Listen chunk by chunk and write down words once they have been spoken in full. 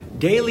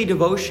daily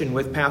devotion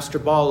with Pastor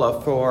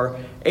Bala for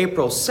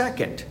April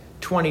 2nd,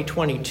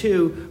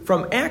 2022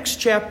 from Acts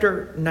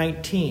chapter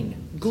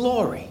 19.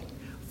 Glory,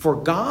 for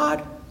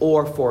God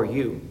or for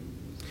you.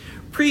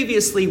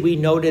 Previously, we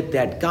noted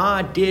that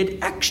God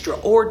did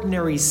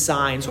extraordinary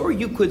signs, or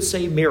you could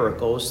say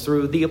miracles,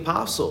 through the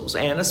apostles,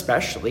 and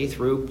especially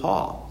through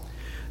Paul.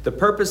 The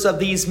purpose of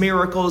these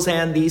miracles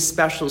and these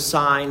special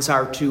signs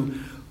are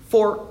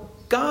for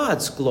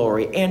God's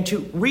glory and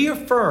to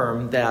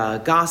reaffirm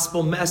the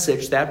gospel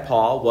message that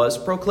Paul was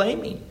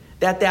proclaiming,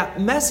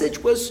 that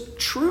message was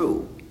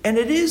true, and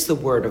it is the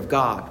word of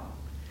God.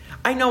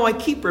 I know I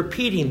keep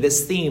repeating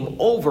this theme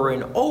over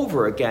and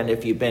over again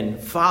if you've been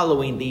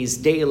following these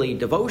daily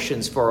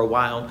devotions for a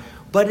while,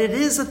 but it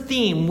is a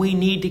theme we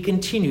need to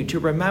continue to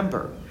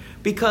remember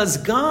because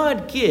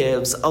God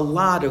gives a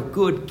lot of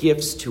good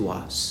gifts to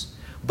us.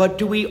 But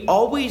do we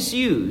always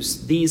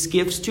use these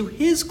gifts to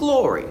His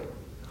glory?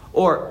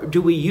 Or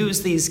do we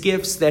use these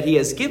gifts that He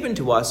has given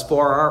to us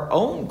for our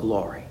own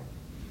glory?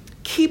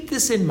 Keep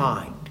this in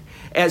mind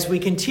as we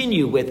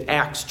continue with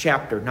Acts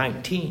chapter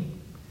 19.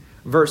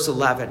 Verse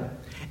 11,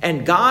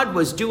 and God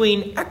was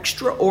doing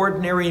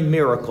extraordinary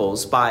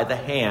miracles by the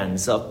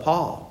hands of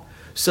Paul,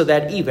 so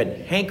that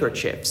even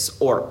handkerchiefs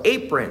or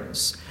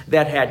aprons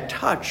that had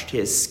touched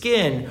his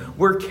skin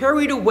were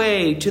carried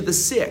away to the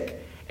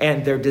sick,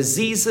 and their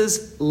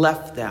diseases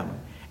left them,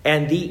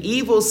 and the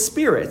evil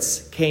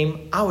spirits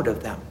came out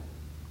of them.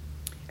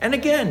 And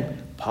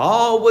again,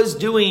 Paul was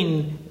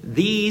doing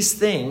these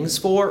things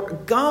for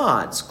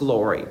God's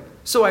glory.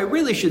 So I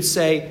really should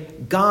say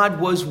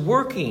God was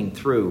working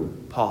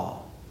through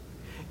Paul.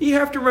 You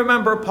have to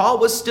remember, Paul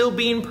was still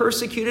being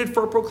persecuted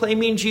for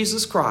proclaiming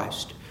Jesus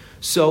Christ.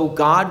 So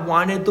God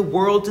wanted the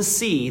world to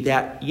see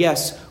that,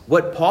 yes,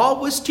 what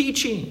Paul was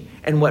teaching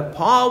and what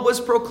Paul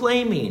was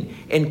proclaiming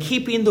and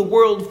keeping the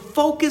world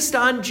focused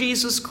on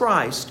Jesus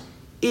Christ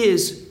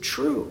is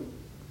true.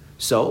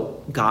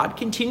 So God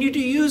continued to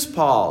use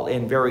Paul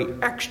in very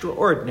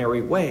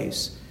extraordinary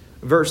ways.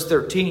 Verse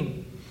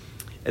 13.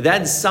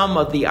 Then some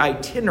of the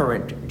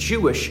itinerant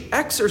Jewish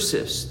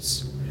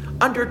exorcists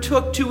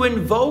undertook to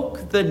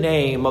invoke the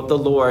name of the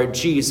Lord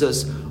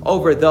Jesus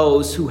over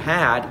those who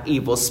had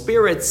evil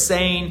spirits,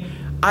 saying,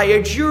 I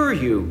adjure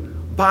you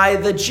by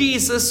the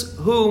Jesus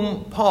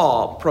whom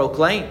Paul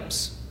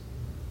proclaims.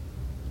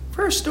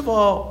 First of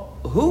all,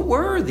 who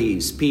were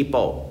these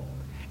people?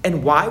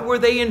 And why were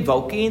they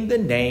invoking the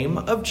name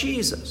of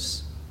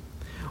Jesus?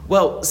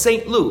 Well,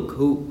 St. Luke,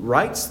 who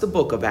writes the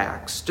book of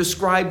Acts,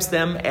 describes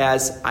them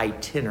as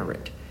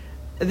itinerant.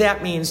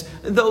 That means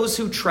those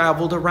who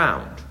traveled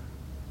around.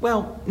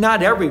 Well,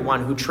 not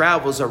everyone who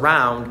travels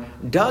around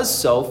does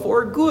so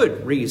for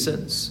good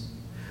reasons.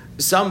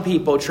 Some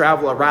people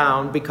travel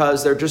around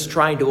because they're just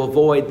trying to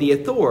avoid the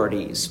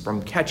authorities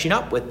from catching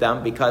up with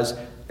them because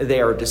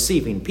they are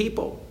deceiving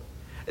people.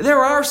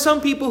 There are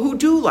some people who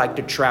do like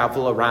to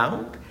travel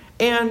around,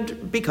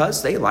 and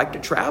because they like to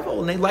travel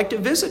and they like to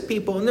visit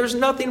people, and there's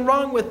nothing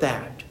wrong with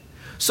that.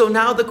 So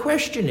now the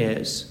question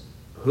is,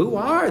 who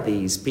are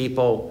these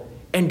people?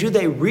 And do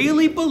they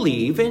really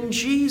believe in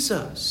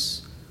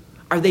Jesus?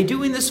 Are they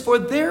doing this for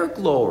their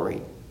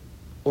glory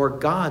or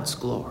God's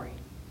glory?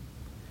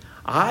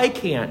 I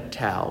can't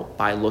tell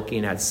by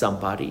looking at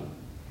somebody,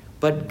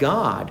 but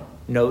God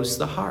knows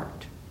the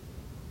heart.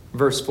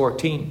 Verse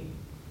 14,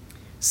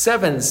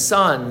 7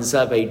 sons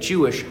of a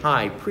Jewish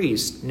high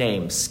priest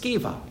named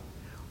Sceva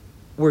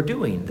were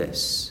doing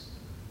this.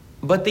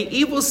 But the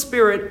evil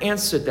spirit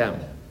answered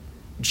them,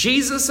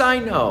 Jesus I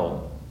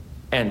know,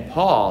 and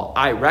Paul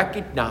I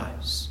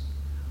recognize,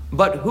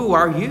 but who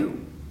are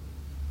you?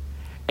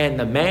 And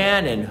the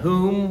man in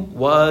whom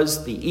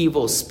was the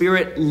evil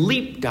spirit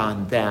leaped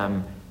on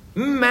them,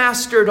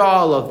 mastered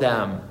all of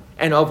them,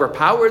 and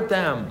overpowered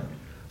them,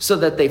 so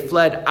that they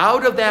fled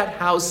out of that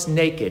house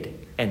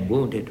naked and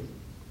wounded.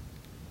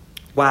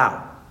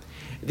 Wow.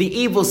 The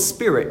evil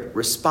spirit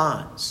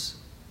responds.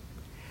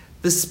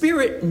 The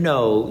Spirit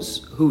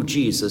knows who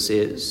Jesus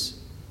is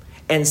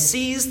and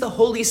sees the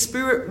Holy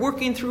Spirit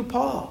working through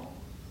Paul.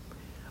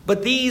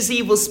 But these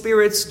evil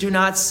spirits do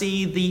not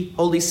see the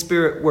Holy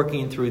Spirit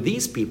working through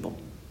these people.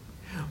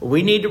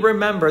 We need to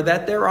remember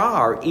that there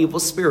are evil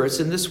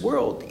spirits in this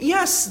world.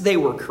 Yes, they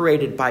were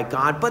created by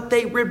God, but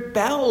they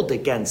rebelled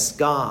against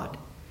God.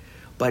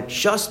 But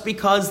just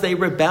because they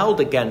rebelled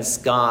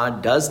against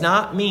God does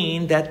not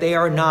mean that they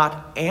are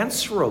not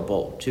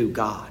answerable to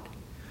God.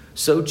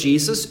 So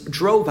Jesus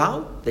drove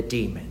out the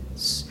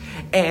demons,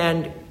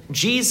 and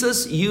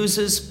Jesus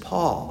uses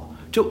Paul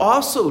to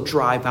also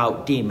drive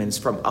out demons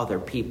from other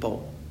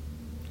people.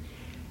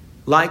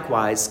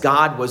 Likewise,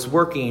 God was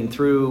working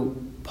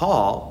through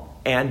Paul,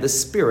 and the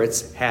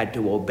spirits had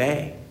to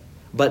obey.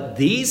 But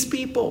these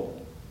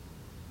people,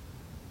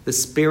 the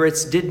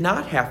spirits did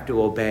not have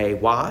to obey.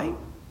 Why?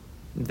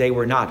 They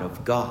were not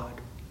of God.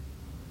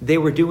 They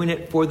were doing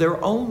it for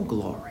their own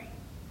glory.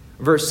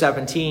 Verse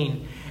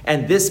 17,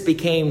 and this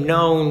became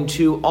known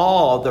to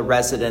all the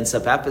residents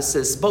of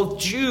Ephesus, both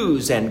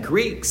Jews and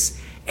Greeks,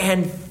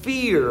 and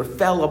fear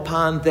fell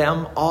upon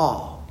them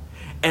all.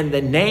 and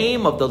the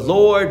name of the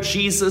Lord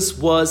Jesus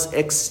was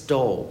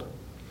extolled.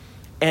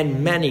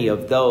 And many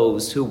of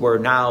those who were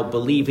now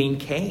believing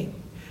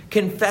came,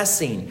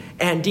 confessing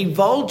and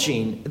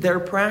divulging their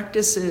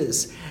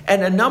practices.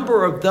 And a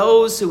number of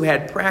those who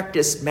had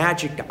practiced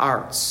magic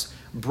arts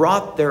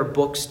brought their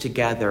books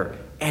together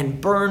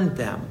and burned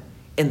them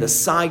in the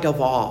sight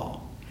of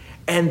all.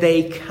 And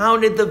they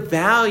counted the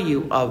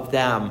value of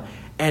them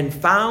and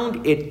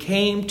found it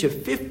came to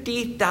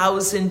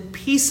 50,000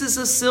 pieces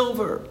of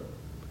silver.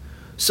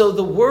 So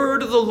the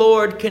word of the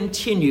Lord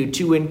continued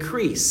to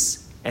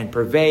increase and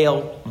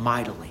prevail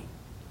mightily.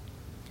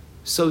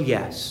 So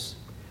yes,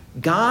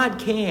 God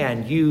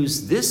can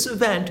use this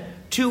event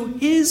to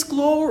his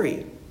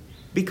glory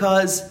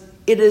because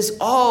it is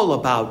all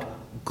about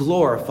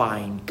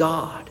glorifying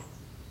God,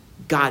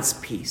 God's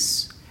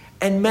peace.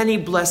 And many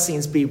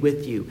blessings be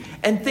with you.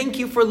 And thank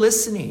you for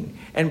listening.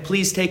 And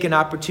please take an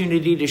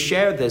opportunity to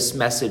share this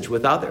message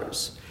with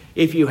others.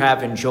 If you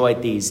have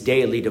enjoyed these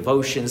daily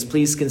devotions,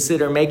 please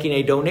consider making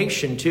a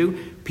donation to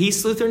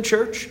Peace Lutheran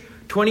Church,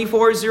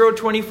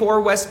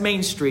 24024 West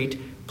Main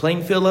Street,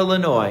 Plainfield,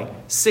 Illinois,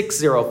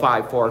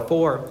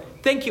 60544.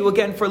 Thank you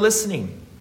again for listening.